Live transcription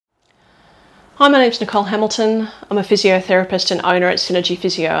Hi, my name's Nicole Hamilton. I'm a physiotherapist and owner at Synergy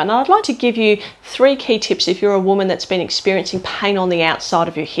Physio, and I'd like to give you 3 key tips if you're a woman that's been experiencing pain on the outside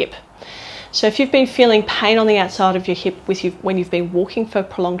of your hip. So if you've been feeling pain on the outside of your hip when you've been walking for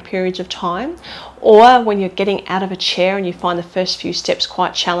prolonged periods of time, or when you're getting out of a chair and you find the first few steps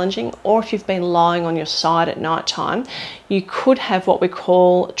quite challenging, or if you've been lying on your side at night time, you could have what we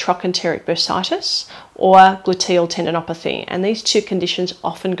call trochanteric bursitis or gluteal tendinopathy, and these 2 conditions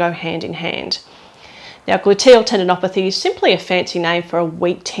often go hand in hand. Now, gluteal tendinopathy is simply a fancy name for a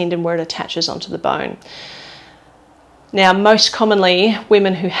weak tendon where it attaches onto the bone. Now, most commonly,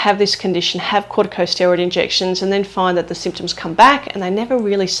 women who have this condition have corticosteroid injections and then find that the symptoms come back and they never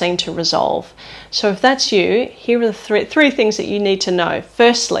really seem to resolve. So if that's you, here are the three things that you need to know.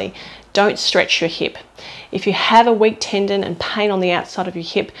 Firstly, don't stretch your hip. If you have a weak tendon and pain on the outside of your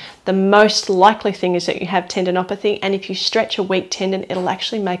hip, the most likely thing is that you have tendinopathy, and if you stretch a weak tendon, it'll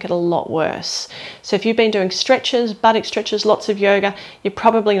actually make it a lot worse. So if you've been doing stretches, buttock stretches, lots of yoga, you're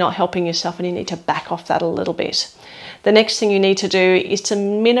probably not helping yourself and you need to back off that a little bit. The next thing you need to do is to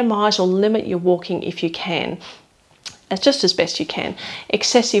minimize or limit your walking if you can, as best you can.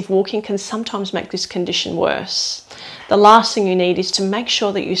 Excessive walking can sometimes make this condition worse. The last thing you need is to make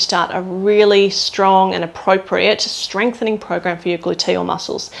sure that you start a really strong and appropriate strengthening program for your gluteal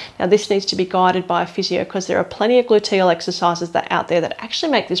muscles. Now, this needs to be guided by a physio because there are plenty of gluteal exercises out there that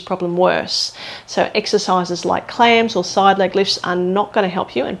actually make this problem worse. So exercises like clams or side leg lifts are not going to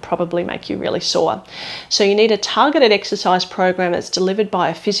help you and probably make you really sore. So you need a targeted exercise program that's delivered by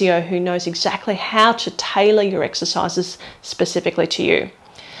a physio who knows exactly how to tailor your exercises specifically to you.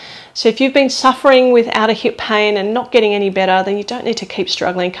 So if you've been suffering with outer hip pain and not getting any better, then you don't need to keep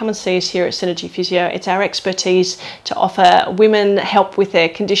struggling. Come and see us here at Synergy Physio. It's our expertise to offer women help with their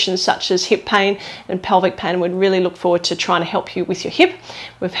conditions such as hip pain and pelvic pain. We'd really look forward to trying to help you with your hip.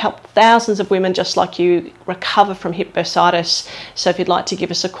 We've helped thousands of women just like you recover from hip bursitis. So if you'd like to give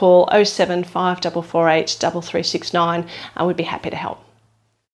us a call, 075 448 3369, and we'd be happy to help.